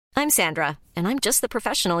I'm Sandra, and I'm just the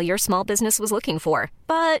professional your small business was looking for.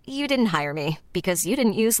 But you didn't hire me because you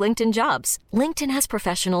didn't use LinkedIn Jobs. LinkedIn has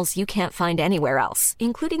professionals you can't find anywhere else,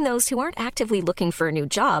 including those who aren't actively looking for a new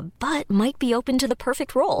job, but might be open to the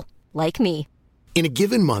perfect role, like me. In a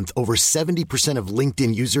given month, over 70% of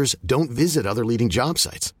LinkedIn users don't visit other leading job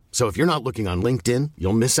sites. So if you're not looking on LinkedIn,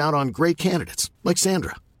 you'll miss out on great candidates like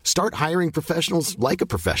Sandra. Start hiring professionals like a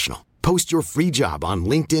professional. Post your free job on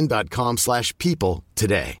linkedin.com/people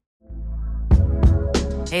today.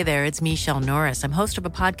 Hey there, it's Michelle Norris. I'm host of a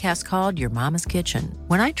podcast called Your Mama's Kitchen.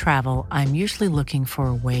 When I travel, I'm usually looking for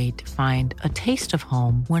a way to find a taste of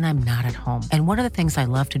home when I'm not at home. And one of the things I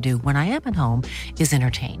love to do when I am at home is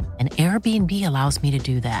entertain. And Airbnb allows me to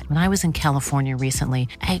do that. When I was in California recently,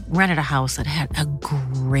 I rented a house that had a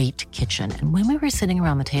great kitchen. And when we were sitting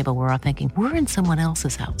around the table, we're all thinking, we're in someone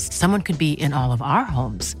else's house. Someone could be in all of our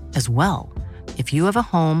homes as well. If you have a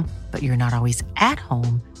home, but you're not always at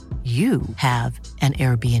home, you have an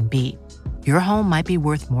Airbnb. Your home might be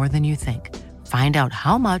worth more than you think. Find out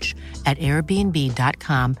how much at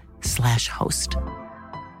airbnb.com/host.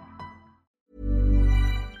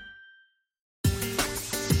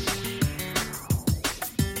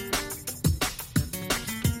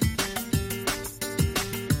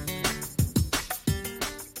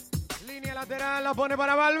 Línea lateral, la pone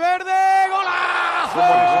para Valverde. ¡Golazo!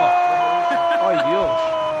 ¡Ay, Dios!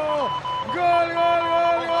 ¡Gol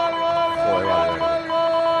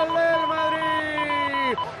del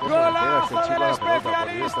Madrid! ¡Golazo del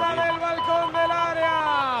especialista del balcón del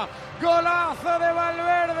área! ¡Golazo de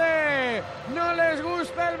Valverde! No les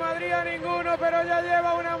gusta el Madrid a ninguno, pero ya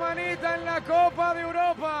lleva una manita en la Copa de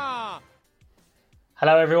Europa.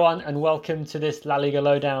 Hello everyone and welcome to this La Liga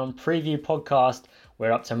Lowdown preview podcast.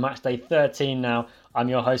 We're up to matchday 13 now. I'm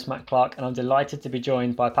your host Matt Clark and I'm delighted to be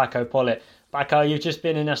joined by Paco Pollitt. Paco, you've just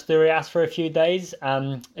been in Asturias for a few days.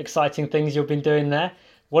 Exciting things you've been doing there.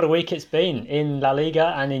 What a week it's been in La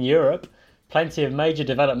Liga and in Europe. Plenty of major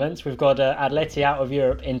developments. We've got Atleti out of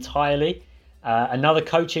Europe entirely. Another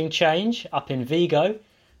coaching change up in Vigo.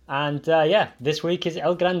 And this week is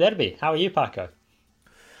El Gran Derby. How are you, Paco?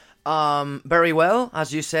 Very well.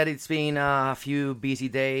 As you said, it's been a few busy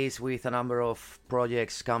days with a number of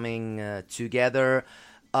projects coming together.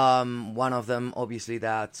 One of them, obviously,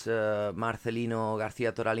 that Marcelino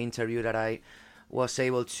García Toral interview that I was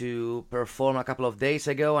able to perform a couple of days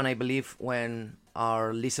ago. And I believe when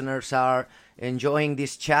our listeners are enjoying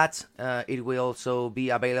this chat, it will also be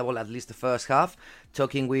available, at least the first half,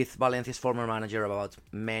 talking with Valencia's former manager about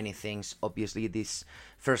many things. Obviously, this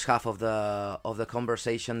first half of the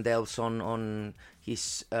conversation delves on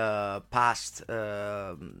his past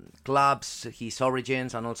clubs, his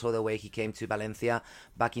origins, and also the way he came to Valencia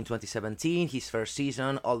back in 2017, his first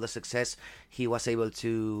season, all the success he was able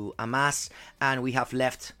to amass. And we have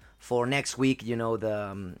left for next week, you know,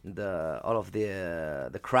 the all of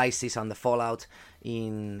the crisis and the fallout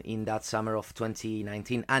in that summer of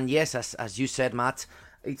 2019. And yes, as you said, Matt,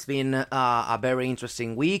 it's been a very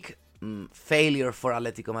interesting week. Failure for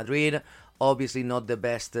Atletico Madrid, obviously not the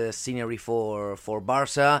best scenery for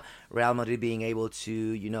Barca. Real Madrid being able to,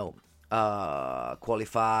 you know,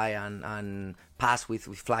 qualify and pass with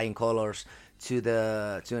flying colors to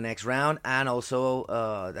the next round, and also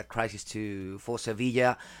that crisis for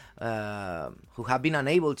Sevilla, who have been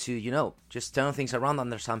unable to, you know, just turn things around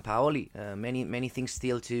under Sampaoli. Many things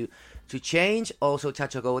still to change. Also,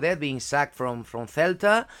 Chacho Coudet being sacked from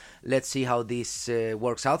Celta. Let's see how this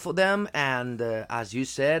works out for them. And as you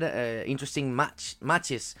said, interesting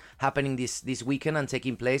matches happening this weekend and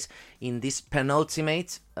taking place in this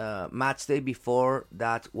penultimate match day before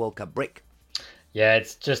that World Cup break. Yeah,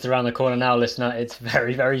 it's just around the corner now, listener. It's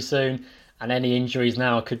very, very soon. And any injuries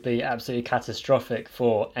now could be absolutely catastrophic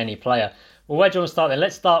for any player. Well, where do you want to start then?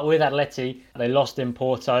 Let's start with Atleti. They lost in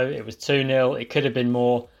Porto. It was 2-0. It could have been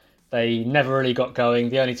more. They never really got going.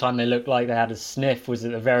 The only time they looked like they had a sniff was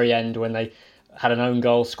at the very end when they had an own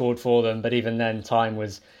goal scored for them. But even then, time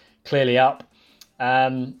was clearly up.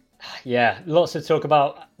 Lots to talk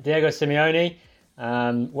about. Diego Simeone.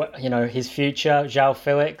 His future, João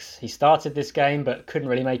Felix. He started this game but couldn't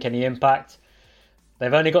really make any impact.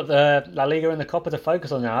 They've only got the La Liga and the Copa to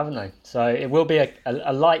focus on now, haven't they? So it will be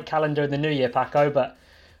a light calendar in the new year, Paco, but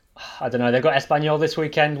I don't know. They've got Espanyol this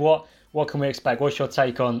weekend. What can we expect? What's your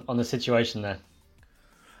take on the situation there?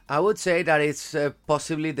 I would say that it's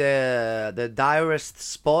possibly the direst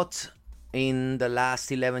spot in the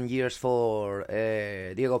last 11 years for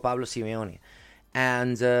Diego Pablo Simeone.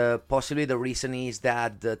 And possibly the reason is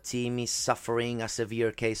that the team is suffering a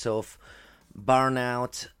severe case of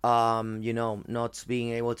burnout, not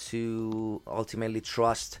being able to ultimately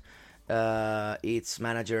trust its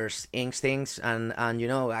managers' instincts, and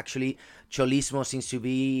actually Cholismo seems to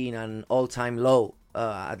be in an all-time low.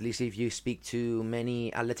 At least if you speak to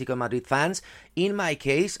many Atletico Madrid fans. In my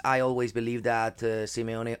case, I always believe that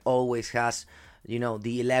Simeone always has, the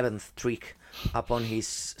 11th trick upon his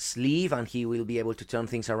sleeve, and he will be able to turn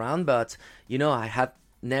things around. But, I had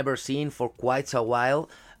never seen for quite a while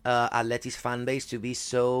Atleti's fan base to be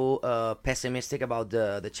so pessimistic about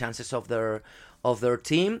the chances of their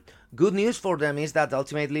team. Good news for them is that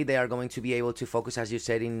ultimately they are going to be able to focus, as you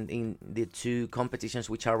said, in the two competitions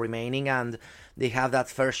which are remaining, and they have that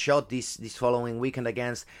first shot this following weekend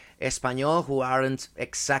against Espanyol, who aren't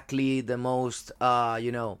exactly the most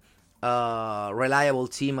reliable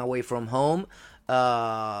team away from home.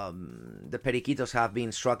 The Periquitos have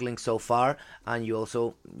been struggling so far, and you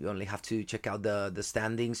only have to check out the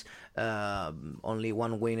standings. Only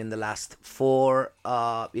one win in the last 4,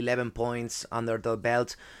 11 points under the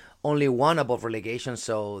belt, only one above relegation,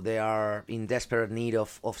 so they are in desperate need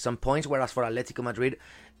of some points. Whereas for Atletico Madrid,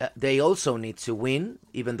 they also need to win,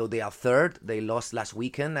 even though they are third. They lost last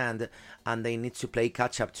weekend, and they need to play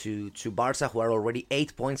catch up to Barca, who are already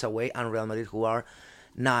 8 points away, and Real Madrid, who are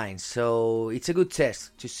 9. So it's a good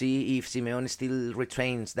test to see if Simeone still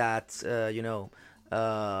retains that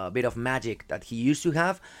bit of magic that he used to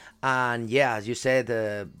have. And yeah, as you said,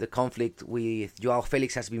 the conflict with Joao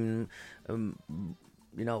Felix has been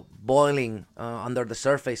boiling under the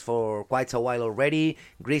surface for quite a while already.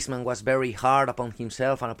 Griezmann was very hard upon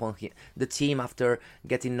himself and upon the team after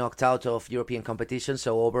getting knocked out of European competition.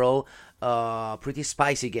 So overall, pretty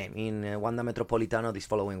spicy game in Wanda Metropolitano this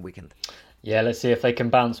following weekend. Yeah, let's see if they can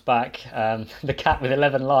bounce back. The cat with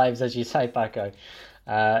 11 lives, as you say, Paco.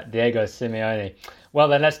 Diego Simeone. Well,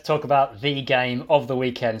 then let's talk about the game of the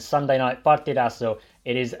weekend. Sunday night, partidazo.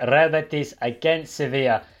 It is Real Betis against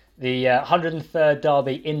Sevilla. The 103rd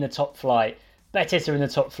derby in the top flight. Betis are in the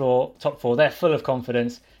top four. They're full of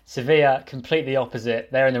confidence. Sevilla, completely opposite.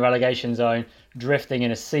 They're in the relegation zone, drifting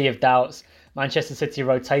in a sea of doubts. Manchester City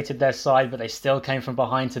rotated their side, but they still came from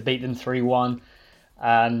behind to beat them 3-1.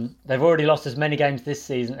 They've already lost as many games this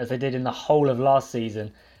season as they did in the whole of last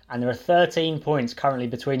season. And there are 13 points currently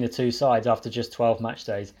between the two sides after just 12 match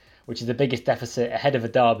days, which is the biggest deficit ahead of a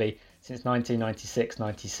derby since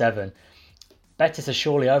 1996-97. Betis are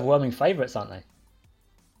surely overwhelming favourites, aren't they?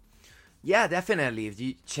 Yeah, definitely. If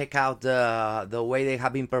you check out the way they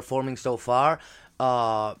have been performing so far,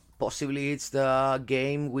 possibly it's the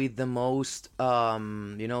game with the most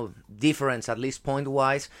difference, at least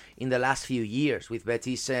point-wise, in the last few years, with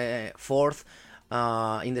Betis fourth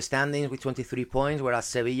in the standings with 23 points, whereas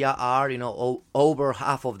Sevilla are over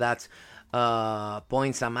half of that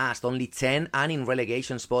points amassed, only 10, and in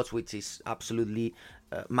relegation spots, which is absolutely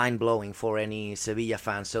mind-blowing for any Sevilla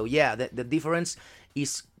fan. So yeah, the difference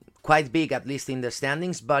is quite big, at least in the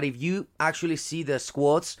standings. But if you actually see the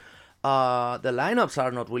squads, the lineups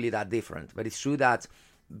are not really that different. But it's true that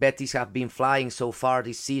Betis have been flying so far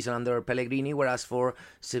this season under Pellegrini, whereas for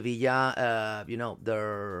Sevilla,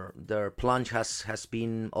 their plunge has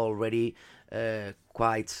been already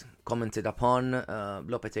quite commented upon.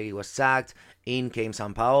 Lopetegui was sacked. In came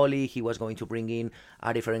Sampaoli. He was going to bring in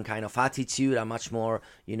a different kind of attitude, a much more,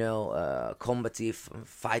 combative,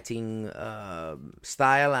 fighting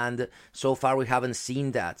style. And so far we haven't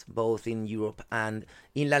seen that, both in Europe and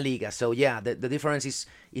in La Liga. So yeah, the difference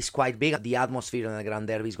is quite big. The atmosphere in the Grand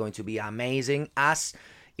Derby is going to be amazing, as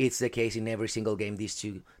it's the case in every single game these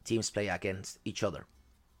two teams play against each other.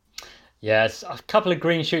 Yes, a couple of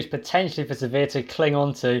green shoots potentially for Sevilla to cling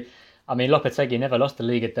on to. I mean, Lopetegui never lost the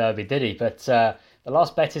Liga derby, did he? But the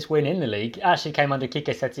last Betis win in the league actually came under Quique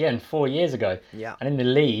Setién 4 years ago. Yeah. And in the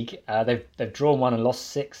league, they've drawn 1 and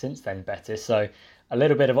lost 6 since then, Betis. So a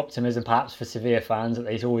little bit of optimism perhaps for Sevilla fans, that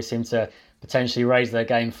they always seem to potentially raise their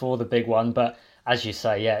game for the big one. But as you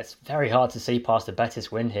say, yeah, it's very hard to see past the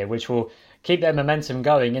Betis win here, which will keep their momentum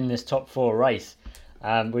going in this top 4 race,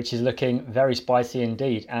 which is looking very spicy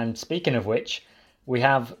indeed. And speaking of which, we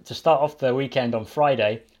have, to start off the weekend on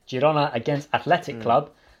Friday, Girona against Athletic Club.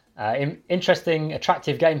 Interesting,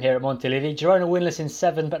 attractive game here at Montilivi. Girona winless in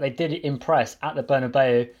 7, but they did impress at the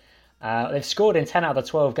Bernabeu. They've scored in 10 out of the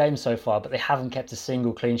 12 games so far, but they haven't kept a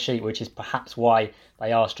single clean sheet, which is perhaps why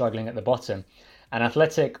they are struggling at the bottom. And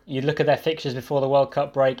Athletic, you look at their fixtures before the World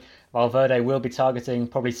Cup break, Valverde will be targeting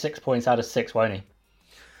probably 6 points out of 6, won't he?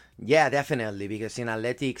 Yeah, definitely, because in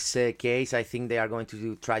Athletic's case, I think they are going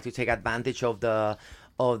to try to take advantage of the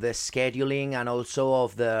scheduling and also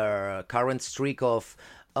of the current streak of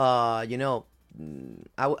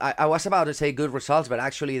I was about to say good results, but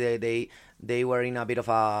actually they were in a bit of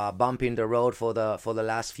a bump in the road for the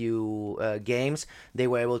last few games. They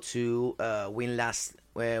were able to win last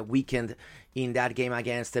weekend in that game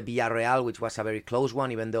against Villarreal, which was a very close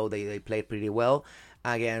one, even though they played pretty well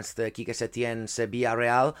against Quique Setien's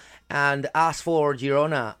Villarreal. And as for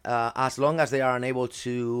Girona, as long as they are unable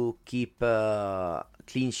to keep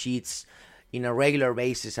clean sheets in a regular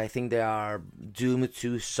basis, I think they are doomed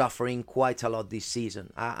to suffering quite a lot this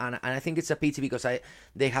season. And I think it's a pity because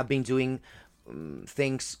they have been doing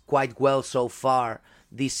things quite well so far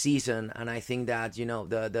this season. And I think that,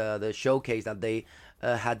 the showcase that they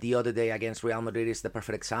had the other day against Real Madrid is the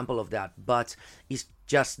perfect example of that. But it's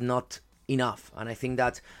just not enough. And I think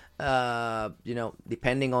that,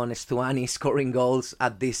 depending on Stuani scoring goals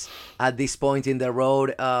at this point in the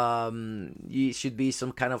road, it should be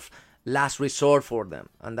some kind of last resort for them.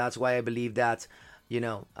 And that's why I believe that,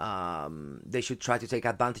 they should try to take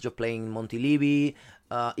advantage of playing Montilivi,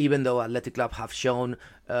 even though Athletic Club have shown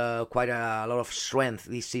quite a lot of strength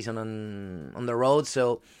this season on the road.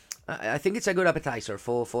 So I think it's a good appetizer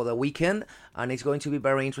for the weekend, and it's going to be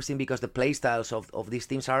very interesting because the play styles of these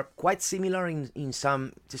teams are quite similar to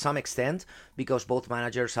some extent, because both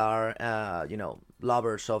managers are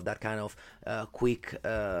lovers of that kind of quick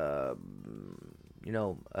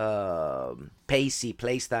pacey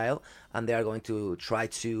play style, and they are going to try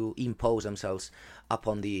to impose themselves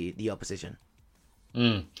upon the opposition.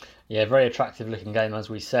 Yeah, very attractive looking game, as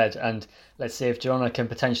we said, and let's see if Girona can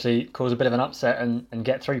potentially cause a bit of an upset and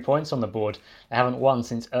get 3 points on the board. They haven't won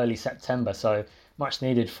since early September, so much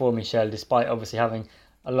needed for Michel, despite obviously having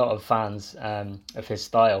a lot of fans of his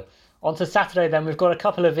style. On to Saturday then, we've got a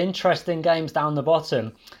couple of interesting games down the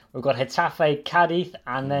bottom. We've got Getafe, Cádiz,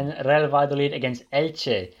 and then Real Valladolid against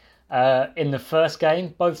Elche. In the first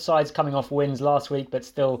game, both sides coming off wins last week, but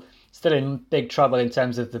still in big trouble in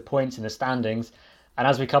terms of the points in the standings. And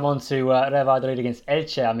as we come on to Real Valladolid against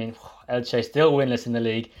Elche, I mean, Elche still winless in the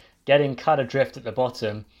league, getting cut adrift at the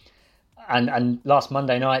bottom. And last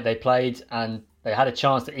Monday night they played and they had a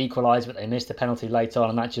chance to equalise, but they missed a penalty late on,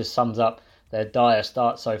 and that just sums up their dire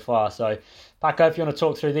start so far. So, Paco, if you want to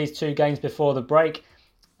talk through these two games before the break,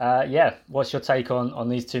 what's your take on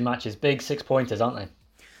these two matches? Big 6-pointers, aren't they?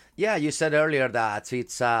 Yeah, you said earlier that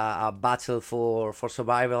it's a battle for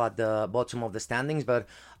survival at the bottom of the standings, but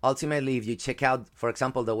ultimately, if you check out, for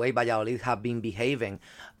example, the way Valladolid have been behaving,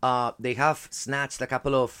 they have snatched a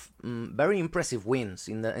couple of very impressive wins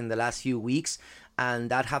in the last few weeks, and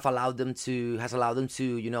that has allowed them to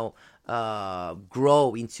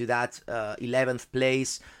grow into that 11th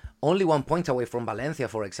place. Only 1 point away from Valencia,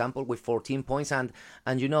 for example, with 14 points, and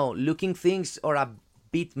looking things are a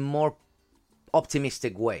bit more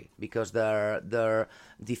optimistic way, because their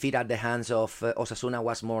defeat at the hands of Osasuna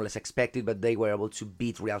was more or less expected, but they were able to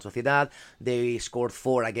beat Real Sociedad. They scored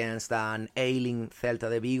 4 against an ailing Celta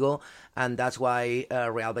de Vigo, and that's why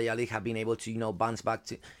Real Valladolid have been able to bounce back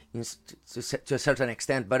to a certain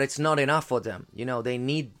extent, but it's not enough for them. They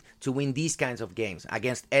need to win these kinds of games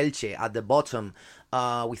against Elche at the bottom,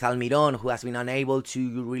 with Almirón, who has been unable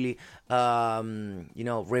to really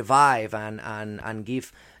revive and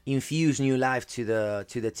infuse new life to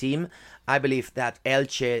the team. I believe that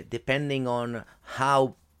Elche, depending on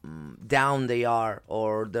how down they are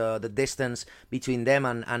or the distance between them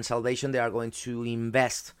and salvation, they are going to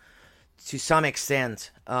invest to some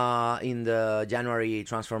extent in the January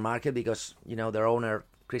transfer market, because their owner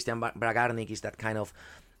Christian Bragarnik is that kind of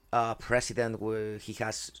president where he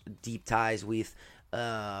has deep ties with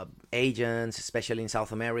agents, especially in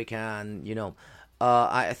South America, and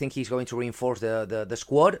I think he's going to reinforce the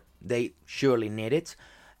squad. They surely need it.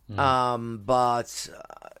 But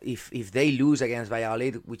if they lose against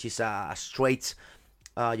Valladolid, which is a straight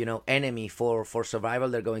enemy for survival,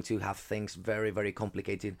 they're going to have things very, very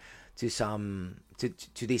complicated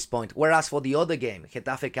to this point. Whereas for the other game,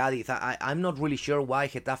 Getafe Cádiz, I'm not really sure why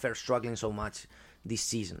Getafe are struggling so much this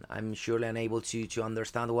season. I'm surely unable to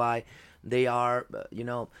understand why. They are,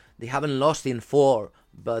 they haven't lost in 4,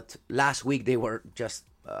 but last week they were just,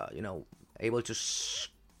 able to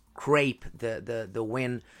scrape the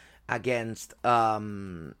win against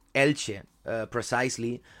Elche,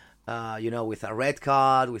 precisely, with a red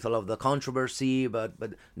card, with all of the controversy, but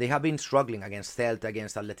they have been struggling against Celta,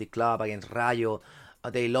 against Athletic Club, against Rayo.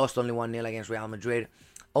 They lost only 1-0 against Real Madrid.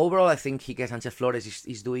 Overall, I think Quique Sánchez Flores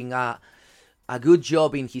is doing a good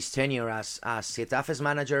job in his tenure as Getafe's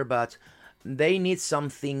manager, but they need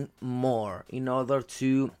something more in order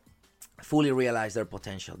to fully realize their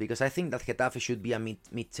potential, because I think that Getafe should be a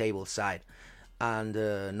mid-table side and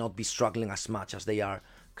not be struggling as much as they are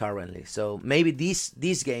currently. So maybe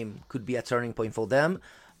this game could be a turning point for them,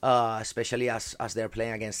 especially as they're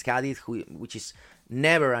playing against Cadiz, which is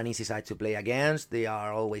never an easy side to play against. They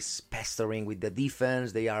are always pestering with the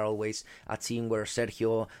defense. They are always a team where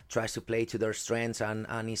Sergio tries to play to their strengths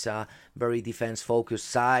and is a very defense-focused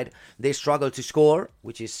side. They struggle to score,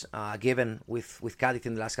 which is given with Cadiz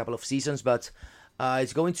in the last couple of seasons, but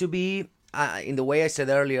it's going to be, in the way I said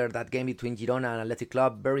earlier, that game between Girona and Athletic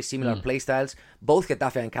Club, very similar playstyles. Both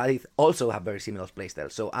Getafe and Cadiz also have very similar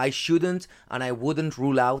playstyles. So I shouldn't and I wouldn't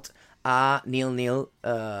rule out a 0-0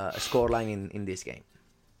 scoreline in this game.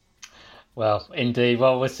 Well, indeed.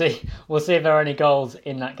 Well, we'll see. We'll see if there are any goals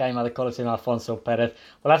in that game at the Coliseum Alfonso Perez.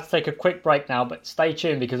 We'll have to take a quick break now, but stay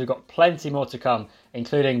tuned because we've got plenty more to come,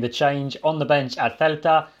 including the change on the bench at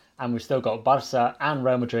Celta, and we've still got Barca and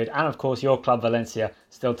Real Madrid, and of course your club Valencia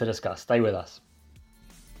still to discuss. Stay with us.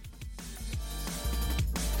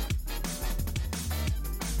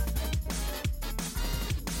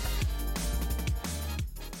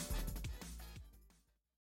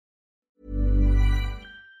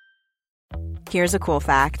 Here's a cool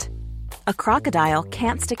fact. A crocodile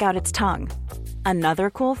can't stick out its tongue. Another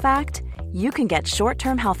cool fact, you can get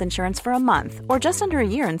short-term health insurance for a month or just under a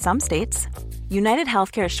year in some states. United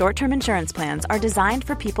Healthcare short-term insurance plans are designed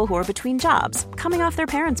for people who are between jobs, coming off their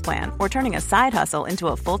parents' plan, or turning a side hustle into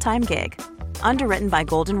a full-time gig. Underwritten by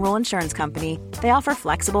Golden Rule Insurance Company, they offer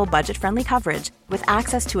flexible, budget-friendly coverage with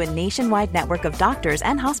access to a nationwide network of doctors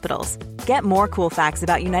and hospitals. Get more cool facts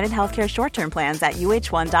about United Healthcare short-term plans at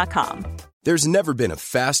uh1.com. There's never been a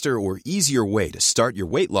faster or easier way to start your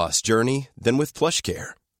weight loss journey than with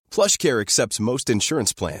PlushCare. PlushCare accepts most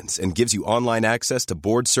insurance plans and gives you online access to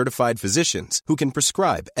board-certified physicians who can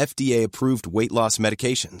prescribe FDA-approved weight loss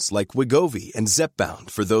medications like Wegovy and Zepbound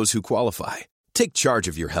for those who qualify. Take charge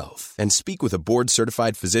of your health and speak with a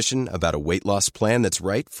board-certified physician about a weight loss plan that's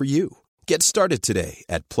right for you. Get started today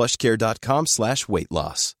at plushcare.com/weight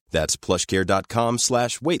loss. That's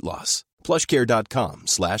plushcare.com/weight loss.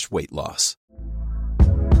 plushcare.com/weight loss.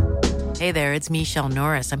 Hey there, it's Michelle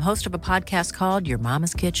Norris. I'm host of a podcast called Your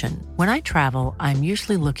Mama's Kitchen. When I travel, I'm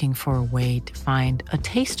usually looking for a way to find a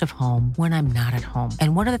taste of home when I'm not at home.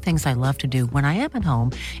 And one of the things I love to do when I am at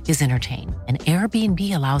home is entertain. And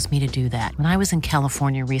Airbnb allows me to do that. When I was in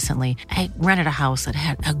California recently, I rented a house that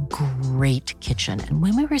had a great kitchen. And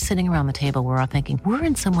when we were sitting around the table, we're all thinking, we're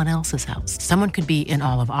in someone else's house. Someone could be in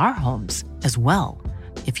all of our homes as well.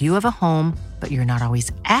 If you have a home, but you're not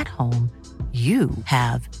always at home, you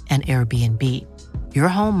have an Airbnb. Your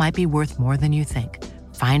home might be worth more than you think.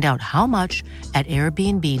 Find out how much at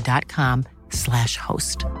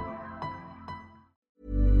airbnb.com/host.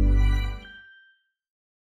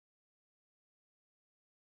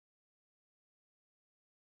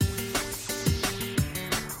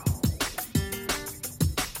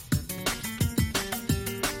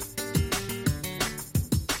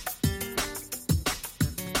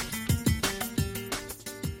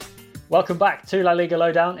 Welcome back to La Liga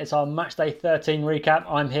Lowdown. It's our Matchday 13 recap.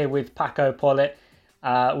 I'm here with Paco Pollitt.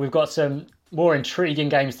 We've got some more intriguing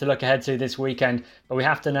games to look ahead to this weekend, but we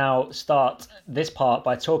have to now start this part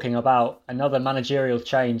by talking about another managerial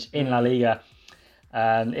change in La Liga.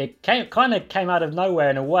 It came out of nowhere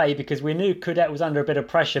in a way because we knew Coudet was under a bit of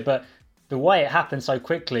pressure, but the way it happened so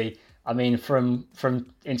quickly, I mean, from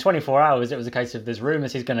in 24 hours, it was a case of there's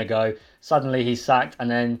rumours he's going to go. Suddenly he's sacked,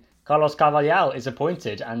 and then Carlos Carvalhal is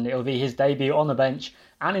appointed, and it'll be his debut on the bench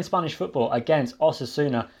and in Spanish football against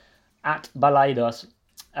Osasuna at Balaidos.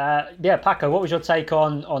 Paco, what was your take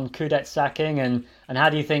on Coudet's sacking, and how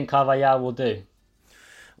do you think Carvalhal will do?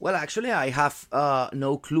 Well, actually, I have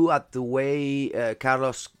no clue at the way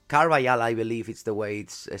Carlos Carvalhal, I believe it's the way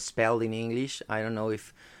it's spelled in English. I don't know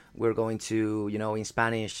if we're going to, in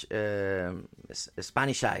Spanish,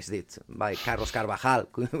 Spanishized it by Carlos Carvajal.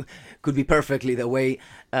 Could be perfectly the way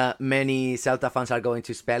many Celta fans are going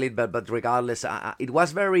to spell it, but regardless, it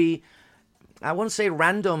was very, I won't say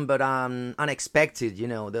random, but unexpected,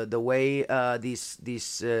 the way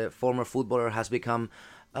this former footballer has become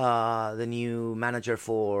the new manager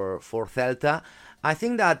for Celta. I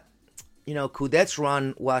think that, Coudet's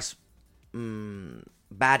run was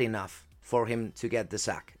bad enough for him to get the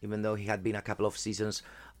sack, even though he had been a couple of seasons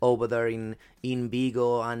over there in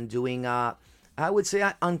Vigo and doing I would say,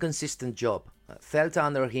 an inconsistent job. Celta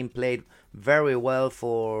under him played very well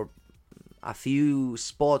for a few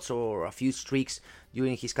spots or a few streaks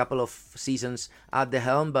during his couple of seasons at the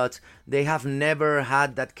helm, but they have never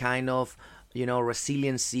had that kind of,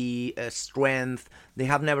 resiliency, strength. They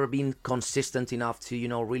have never been consistent enough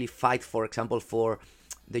to, really fight, for example, for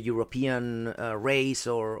the European race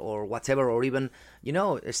or whatever, or even,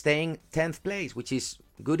 staying 10th place, which is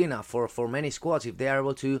good enough for many squads. If they are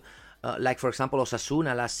able to, like for example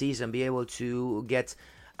Osasuna last season, be able to get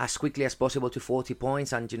as quickly as possible to 40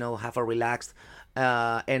 points and, have a relaxed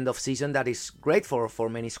end of season, that is great for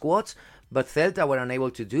many squads. But Celta were unable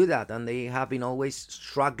to do that, and they have been always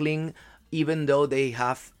struggling, even though they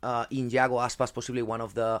have in Iago Aspas possibly one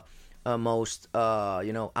of the most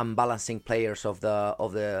unbalancing players of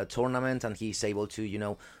the tournament, and he's able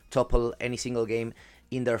to topple any single game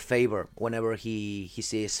in their favor whenever he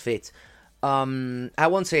sees fit. I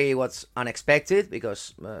won't say it was unexpected,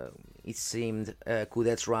 because it seemed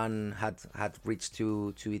Coudet's run had reached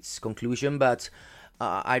to its conclusion, but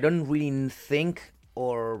I don't really think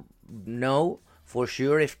or know for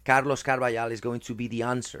sure if Carlos Carvajal is going to be the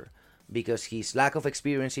answer, because his lack of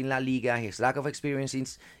experience in La Liga, his lack of experience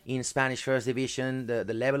in Spanish First Division,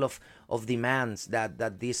 the level of demands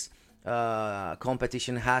that this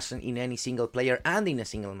competition has in any single player and in a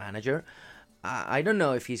single manager, I don't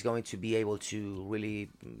know if he's going to be able to really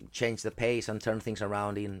change the pace and turn things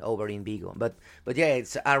around over in Vigo. But yeah,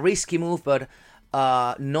 it's a risky move, but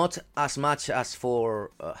not as much as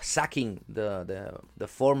for sacking the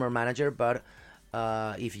former manager, but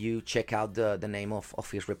if you check out the name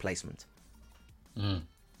of his replacement.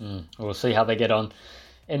 We'll see how they get on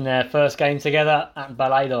in their first game together at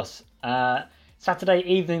Balaidos. Saturday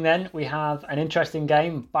evening then, we have an interesting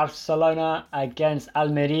game, Barcelona against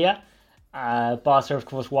Almeria. Barca, of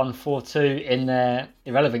course, won 4-2 in their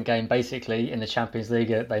irrelevant game, basically, in the Champions League.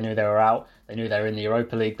 They knew they were out. They knew they were in the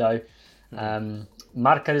Europa League, though.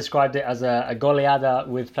 Marca described it as a goleada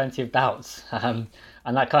with plenty of doubts. And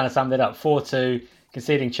that kind of summed it up. 4-2,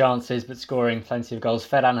 conceding chances, but scoring plenty of goals.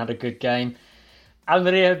 Ferran had a good game.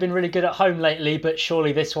 Almeria have been really good at home lately, but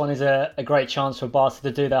surely this one is a great chance for Barca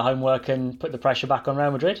to do their homework and put the pressure back on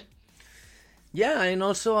Real Madrid. Yeah, and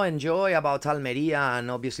also I enjoy about Almeria and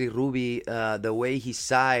obviously Rubi, the way his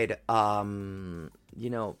side, doesn't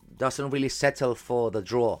really settle for the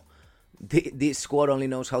draw. This squad only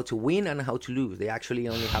knows how to win and how to lose. They actually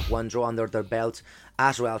only have one draw under their belt,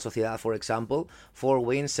 as Real Sociedad, for example. 4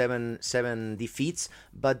 wins, 7 defeats,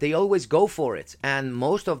 but they always go for it. And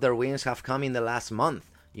most of their wins have come in the last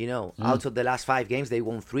month. Out of the last 5 games, they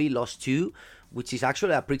won 3, lost 2, which is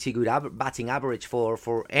actually a pretty good batting average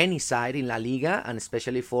for any side in La Liga, and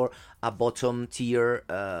especially for a bottom tier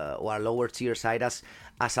or a lower tier side as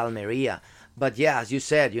Almeria. But yeah, as you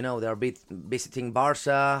said, they're visiting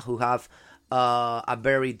Barca, who have a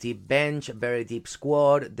very deep bench, a very deep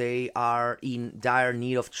squad. They are in dire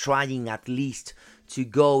need of trying at least to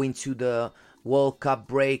go into the World Cup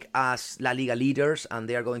break as La Liga leaders, and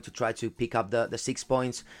they are going to try to pick up the 6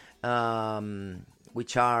 points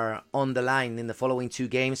which are on the line in the following 2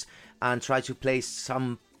 games, and try to place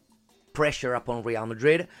some pressure upon Real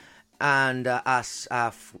Madrid. And as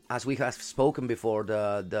we have spoken before,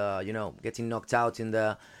 the getting knocked out in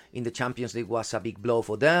the Champions League was a big blow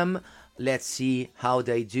for them. Let's see how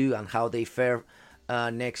they do and how they fare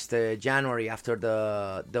next January after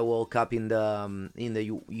the World Cup in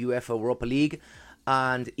the UEFA Europa League.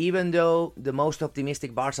 And even though the most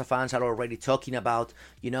optimistic Barca fans are already talking about,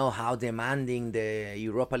 how demanding the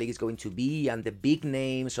Europa League is going to be, and the big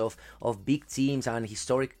names of big teams and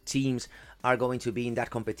historic teams are going to be in that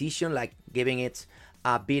competition, like giving it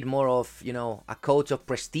a bit more of, a coat of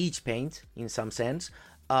prestige paint in some sense,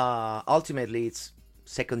 ultimately it's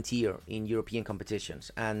second tier in European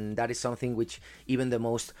competitions. And that is something which even the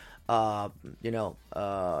most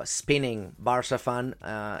spinning Barca fan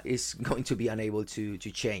is going to be unable to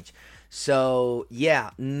change. So yeah,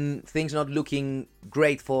 things not looking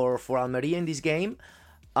great for Almeria in this game.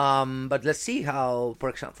 But let's see how, for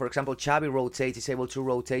example, Xavi is able to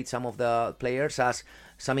rotate some of the players, as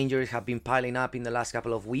some injuries have been piling up in the last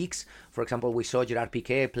couple of weeks. For example, we saw Gerard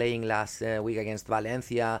Piqué playing last week against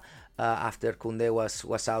Valencia after Koundé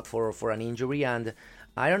was out for an injury, and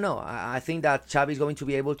I don't know. I think that Xavi is going to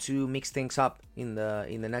be able to mix things up in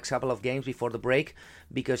the next couple of games before the break,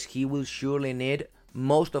 because he will surely need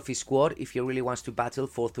most of his squad if he really wants to battle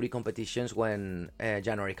for 3 competitions when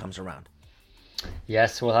January comes around.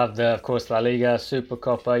 Yes, we'll have of course La Liga,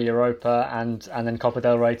 Supercopa, Europa, and then Copa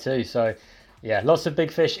del Rey too. So yeah, lots of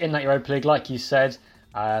big fish in that Europa League, like you said,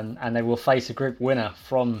 and they will face a group winner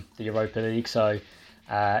from the Europa League. So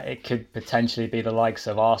it could potentially be the likes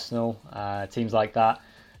of Arsenal, teams like that,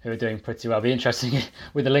 who are doing pretty well. It'll be interesting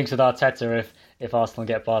with the links with Arteta if Arsenal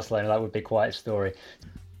get Barcelona. That would be quite a story.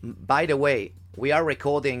 By the way, we are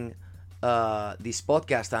recording this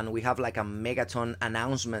podcast, and we have like a megaton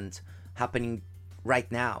announcement happening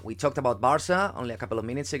right now. We talked about Barca only a couple of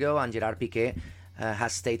minutes ago, and Gerard Piqué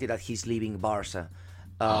has stated that he's leaving Barca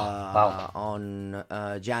on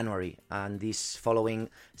January, and this following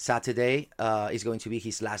Saturday is going to be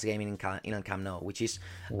his last game in El Camp Nou, which is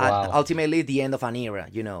ultimately the end of an era,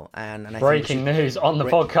 And breaking news on the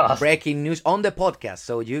podcast. Breaking news on the podcast.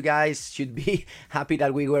 So you guys should be happy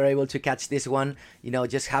that we were able to catch this one,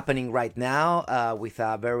 just happening right now with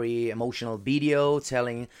a very emotional video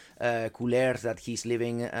telling culers that he's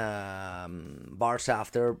leaving Barca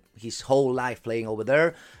after his whole life playing over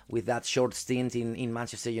there, with that short stint in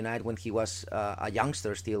Manchester United when he was a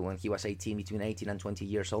youngster still, when he was between 18 and 20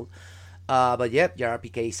 years old. But yeah, Gerard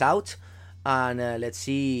Piqué is out, and let's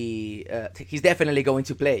see. He's definitely going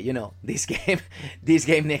to play. This game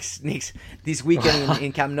this weekend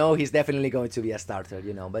in Camp Nou. He's definitely going to be a starter.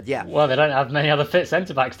 But yeah. Well, they don't have many other fit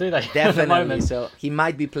centre backs, do they? Definitely. At the moment. So he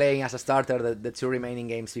might be playing as a starter the two remaining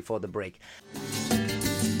games before the break.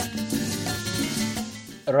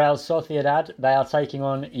 Real Sociedad, they are taking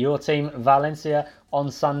on your team Valencia on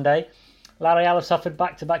Sunday. La Real have suffered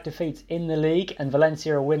back-to-back defeats in the league, and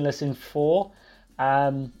Valencia are winless in 4.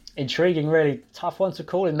 Intriguing, really tough one to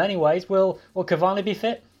call in many ways. Will Cavani be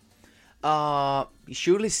fit? He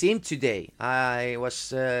surely seemed today. I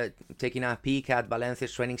was taking a peek at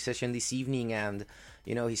Valencia's training session this evening, and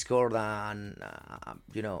he scored a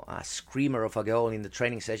screamer of a goal in the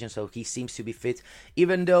training session, so he seems to be fit,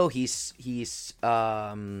 even though his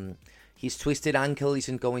twisted ankle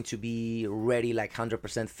isn't going to be ready, like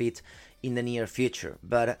 100% fit in the near future.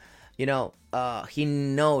 But he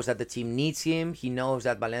knows that the team needs him. He knows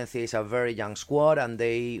that Valencia is a very young squad, and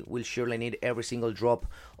they will surely need every single drop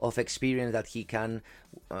of experience that he can,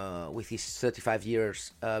 with his 35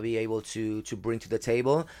 years, be able to bring to the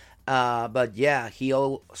table. But yeah, he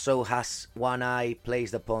also has one eye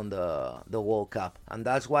placed upon the World Cup, and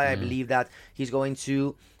that's why I believe that he's going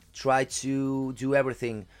to try to do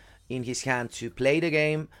everything in his hand to play the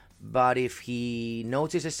game. But if he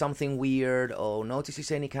notices something weird or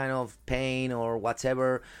notices any kind of pain or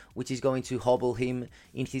whatever, which is going to hobble him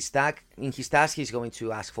in his task, he's going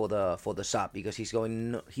to ask for the sub, because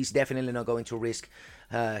he's definitely not going to risk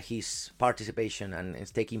his participation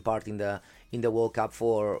and taking part in the World Cup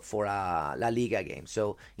for a La Liga game.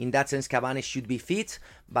 So in that sense, Cavani should be fit.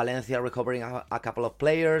 Valencia recovering a couple of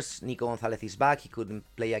players. Nico Gonzalez is back. He couldn't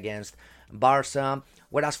play against Barca.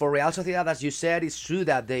 Whereas for Real Sociedad, as you said, it's true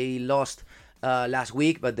that they lost last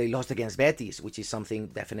week, but they lost against Betis, which is something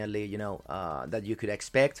definitely that you could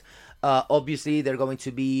expect. Obviously, they're going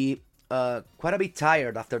to be quite a bit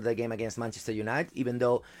tired after the game against Manchester United, even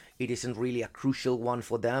though it isn't really a crucial one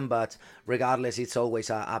for them. But regardless, it's always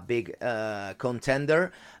a big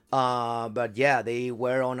contender. But yeah, they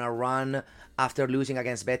were on a run after losing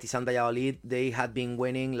against Betis and Valladolid. They had been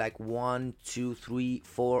winning like 1, 2, 3,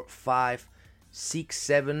 4, 5, 6,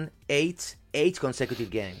 7, 8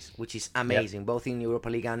 consecutive games, which is amazing, both in Europa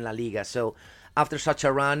League and La Liga. So after such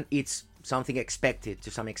a run, it's something expected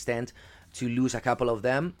to some extent to lose a couple of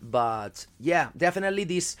them. But yeah, definitely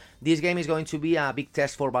this game is going to be a big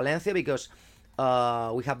test for Valencia, because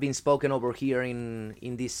we have been spoken over here in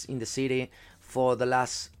the city for the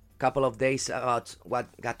last couple of days about what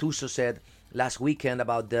Gattuso said last weekend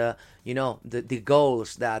about the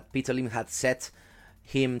goals that Peter Lim had set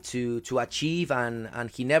him to achieve, and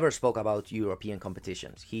he never spoke about European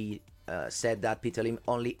competitions. He said that Peter Lim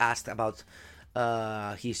only asked about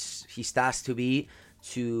his task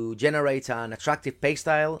to generate an attractive play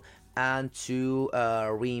style and to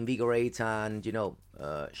reinvigorate and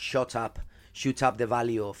shoot up the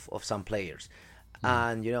value of some players.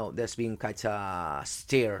 And there's been quite a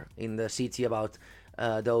stir in the city about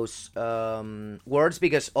those words,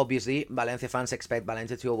 because obviously Valencia fans expect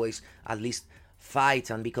Valencia to always at least fight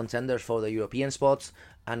and be contenders for the European spots,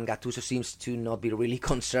 and Gattuso seems to not be really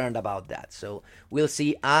concerned about that. So we'll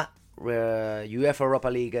see a UEFA Europa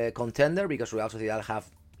League contender, because Real Sociedad have,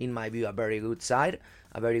 in my view, a very good side,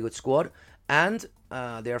 a very good squad, and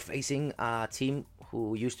they're facing a team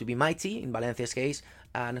who used to be mighty in Valencia's case,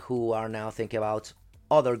 and who are now thinking about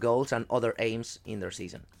other goals and other aims in their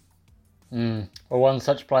season. Well, one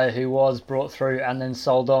such player who was brought through and then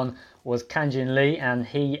sold on was Kanjin Lee, and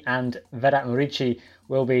he and Vedat Murici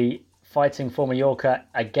will be fighting for Mallorca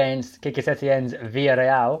against Quique Setien's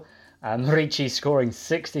Villarreal. Murici scoring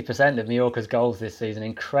 60% of Mallorca's goals this season.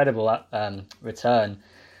 Incredible return.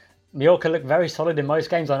 Mallorca look very solid in most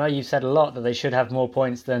games. I know you've said a lot that they should have more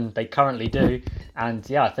points than they currently do, and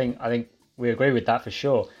yeah, I think we agree with that for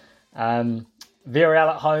sure.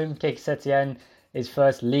 Villarreal at home, Quique Setien, his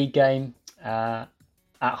first league game at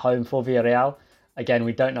home for Villarreal. Again,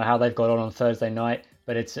 we don't know how they've got on Thursday night,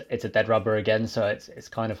 but it's a dead rubber again, so it's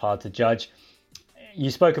kind of hard to judge.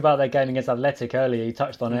 you spoke about their game against Athletic earlier. You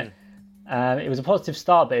touched on it. It was a positive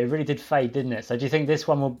start, but it really did fade, didn't it? So do you think this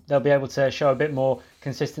one they'll be able to show a bit more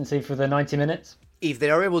consistency for the 90 minutes? If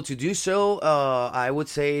they are able to do so, I would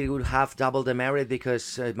say it would have double the merit,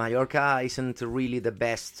 because Mallorca isn't really the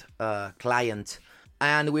best client.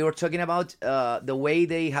 And we were talking about the way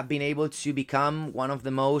they have been able to become one of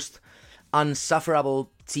the most unsufferable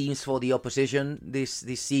teams for the opposition this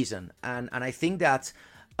season. And I think that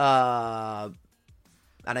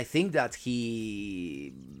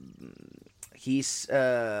he's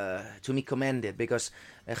to be commended, because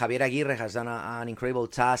Javier Aguirre has done an incredible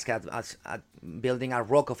task at building a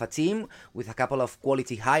rock of a team with a couple of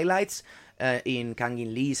quality highlights in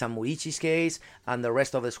Kangin Lee's and Murichi's case, and the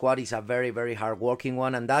rest of the squad is a very, very hard-working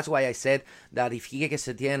one. And that's why I said that if Quique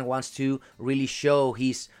Setién wants to really show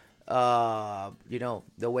his, the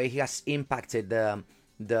way he has impacted the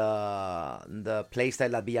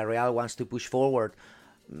playstyle that Villarreal wants to push forward,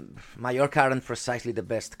 Mallorca aren't precisely the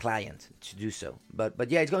best client to do so. But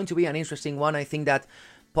yeah, it's going to be an interesting one. I think that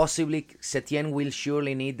possibly Setién will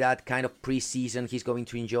surely need that kind of pre-season he's going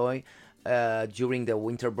to enjoy during the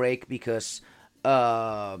winter break, because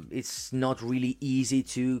it's not really easy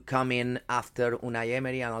to come in after Unai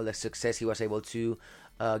Emery and all the success he was able to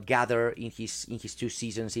gather in his 2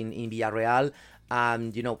 seasons in Villarreal,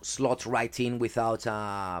 and slot right in without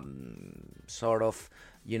sort of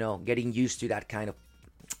getting used to that kind of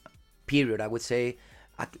period. I would say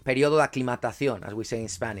periodo de aclimatación, as we say in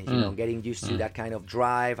Spanish, getting used to that kind of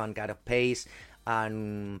drive and kind of pace,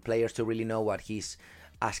 and players to really know what he's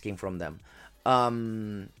asking from them.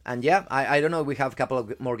 And yeah, I don't know, we have a couple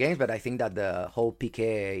of more games, but I think that the whole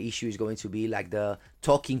Piqué issue is going to be like the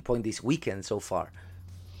talking point this weekend so far.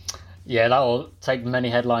 Yeah, that will take many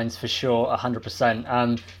headlines for sure,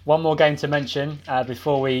 100%. One more game to mention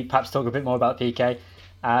before we perhaps talk a bit more about Piqué.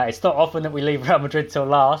 It's not often that we leave Real Madrid till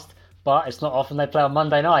last, but it's not often they play on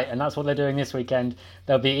Monday night, and that's what they're doing this weekend.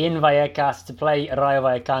 They'll be in Vallecas to play Rayo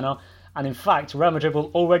Vallecano, and in fact, Real Madrid will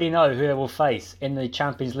already know who they will face in the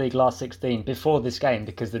Champions League last 16 before this game,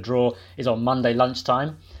 because the draw is on Monday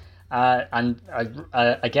lunchtime.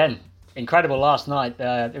 Again, incredible last night.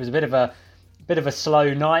 It was a bit of a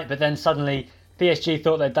slow night, but then suddenly PSG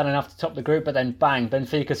thought they'd done enough to top the group, but then bang,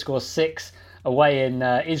 Benfica scores 6 away in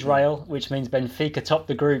Israel, which means Benfica topped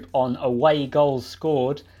the group on away goals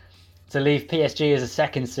scored to leave PSG as a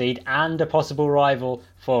second seed and a possible rival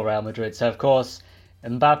for Real Madrid. So, of course,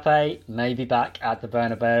 Mbappe may be back at the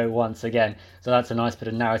Bernabeu once again. So that's a nice bit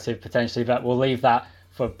of narrative potentially, but we'll leave that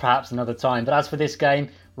for perhaps another time. But as for this game,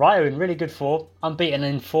 Rayo in really good form, unbeaten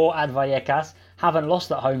in 4 at Vallecas, haven't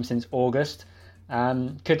lost at home since August.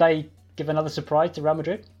 Could they give another surprise to Real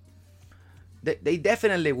Madrid? They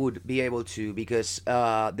definitely would be able to, because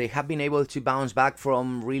they have been able to bounce back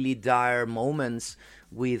from really dire moments,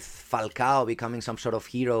 with Falcao becoming some sort of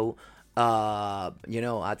hero,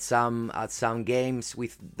 at some games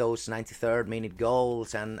with those 93rd minute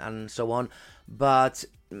goals and so on. But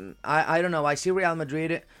I don't know. I see Real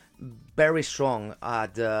Madrid very strong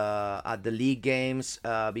at the league games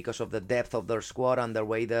because of the depth of their squad and the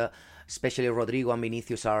way especially Rodrigo and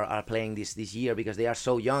Vinicius are playing this year, because they are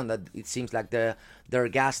so young that it seems like their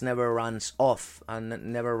gas never runs off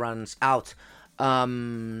and never runs out.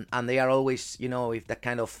 And they are always, with that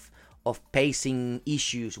kind of pacing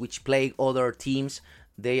issues which plague other teams,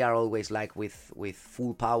 they are always like with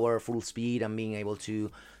full power, full speed, and being able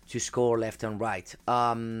to score left and right.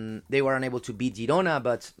 They were unable to beat Girona,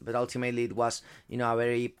 but ultimately it was, a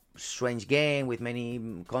very strange game with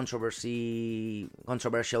many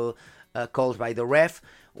controversial calls by the ref.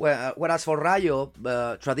 Whereas for Rayo,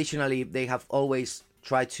 traditionally they have always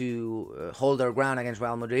tried to hold their ground against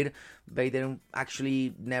Real Madrid, but they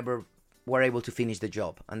never were able to finish the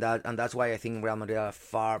job, and that's why I think Real Madrid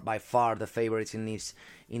are by far the favorites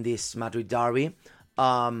in this Madrid derby.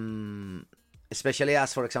 Especially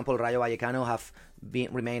as, for example, Rayo Vallecano have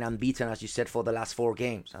remained unbeaten, as you said, for the last 4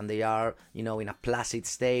 games, and they are, in a placid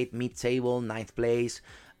state, mid-table, 9th place.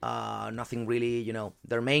 Nothing really,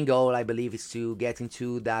 their main goal, I believe, is to get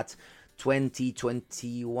into that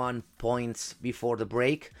 20-21 points before the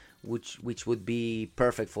break, which would be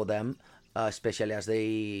perfect for them, especially as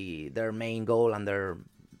their main goal and their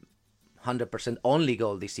 100% only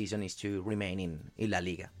goal this season is to remain in La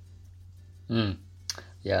Liga.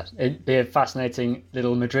 Yeah, it'd be a fascinating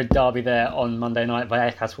little Madrid derby there on Monday night.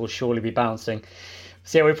 Vallecas will surely be bouncing.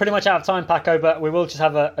 So yeah, we're pretty much out of time, Paco, but we will just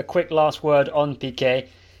have a quick last word on Piqué.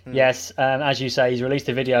 Yes, as you say, he's released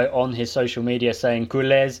a video on his social media saying,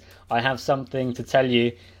 "Culés, I have something to tell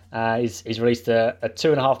you." He's released a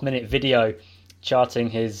 2.5-minute video charting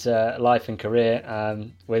his life and career,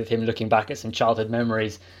 with him looking back at some childhood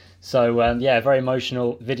memories. So very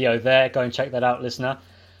emotional video there. Go and check that out, listener.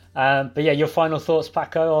 But yeah, your final thoughts,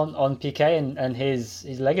 Paco, on Piqué and his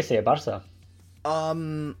legacy at Barca.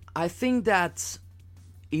 I think that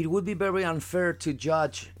it would be very unfair to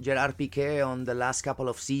judge Gerard Piqué on the last couple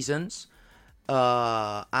of seasons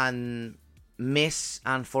and miss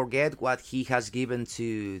and forget what he has given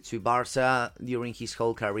to Barca during his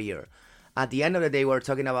whole career. At the end of the day, we're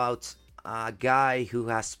talking about a guy who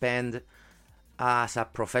has spent as a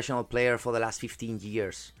professional player for the last 15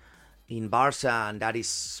 years in Barca, and that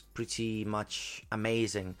is pretty much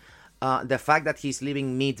amazing. The fact that he's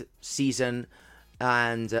leaving mid-season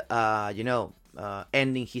and,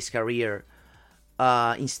 ending his career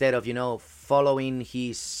instead of, following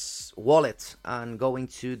his wallet and going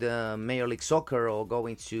to the Major League Soccer or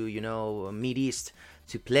going to, Mid-East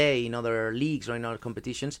to play in other leagues or in other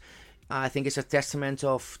competitions, I think it's a testament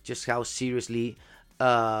of just how seriously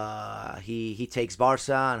he takes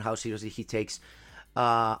Barca and how seriously he takes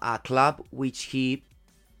a club which he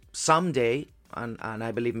someday, and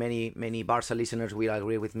I believe many Barca listeners will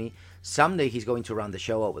agree with me, someday he's going to run the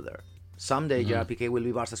show over there. Someday Gerard Piqué will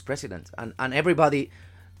be Barca's president. And everybody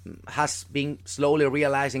has been slowly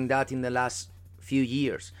realizing that in the last few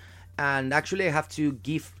years. And actually I have to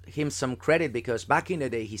give him some credit, because back in the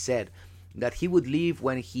day he said that he would leave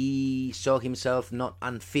when he saw himself not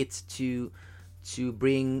unfit to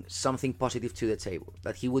bring something positive to the table.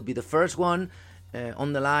 That he would be the first one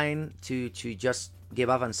on the line to just give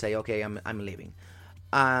up and say, okay, I'm leaving.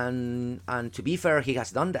 And to be fair, he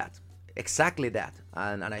has done that. Exactly that.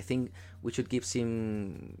 And I think we should give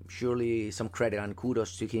him surely some credit and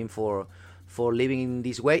kudos to him for living in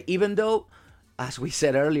this way, even though, as we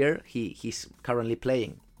said earlier, he's currently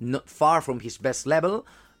playing not far from his best level,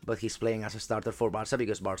 but he's playing as a starter for Barca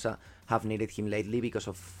because Barca have needed him lately because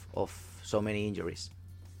of so many injuries.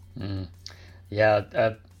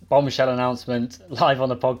 Yeah, bombshell announcement live on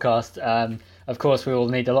the podcast. Of course, we will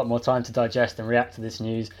need a lot more time to digest and react to this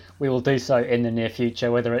news. We will do so in the near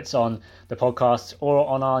future, whether it's on the podcast or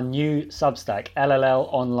on our new Substack,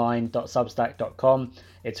 llonline.substack.com.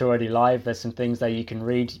 It's already live. There's some things there you can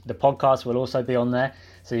read. The podcast will also be on there,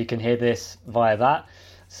 so you can hear this via that.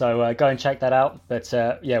 So go and check that out. But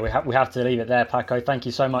we have to leave it there, Paco. Thank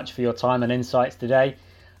you so much for your time and insights today.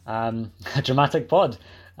 A dramatic pod.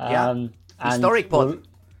 Historic pod.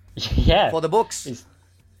 For the books.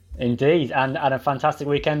 Indeed. And a fantastic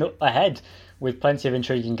weekend ahead with plenty of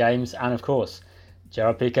intriguing games. And of course,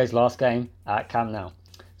 Gerard Piqué's last game at Camp Nou.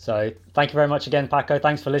 So thank you very much again, Paco.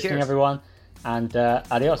 Thanks for listening, everyone. And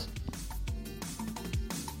adios.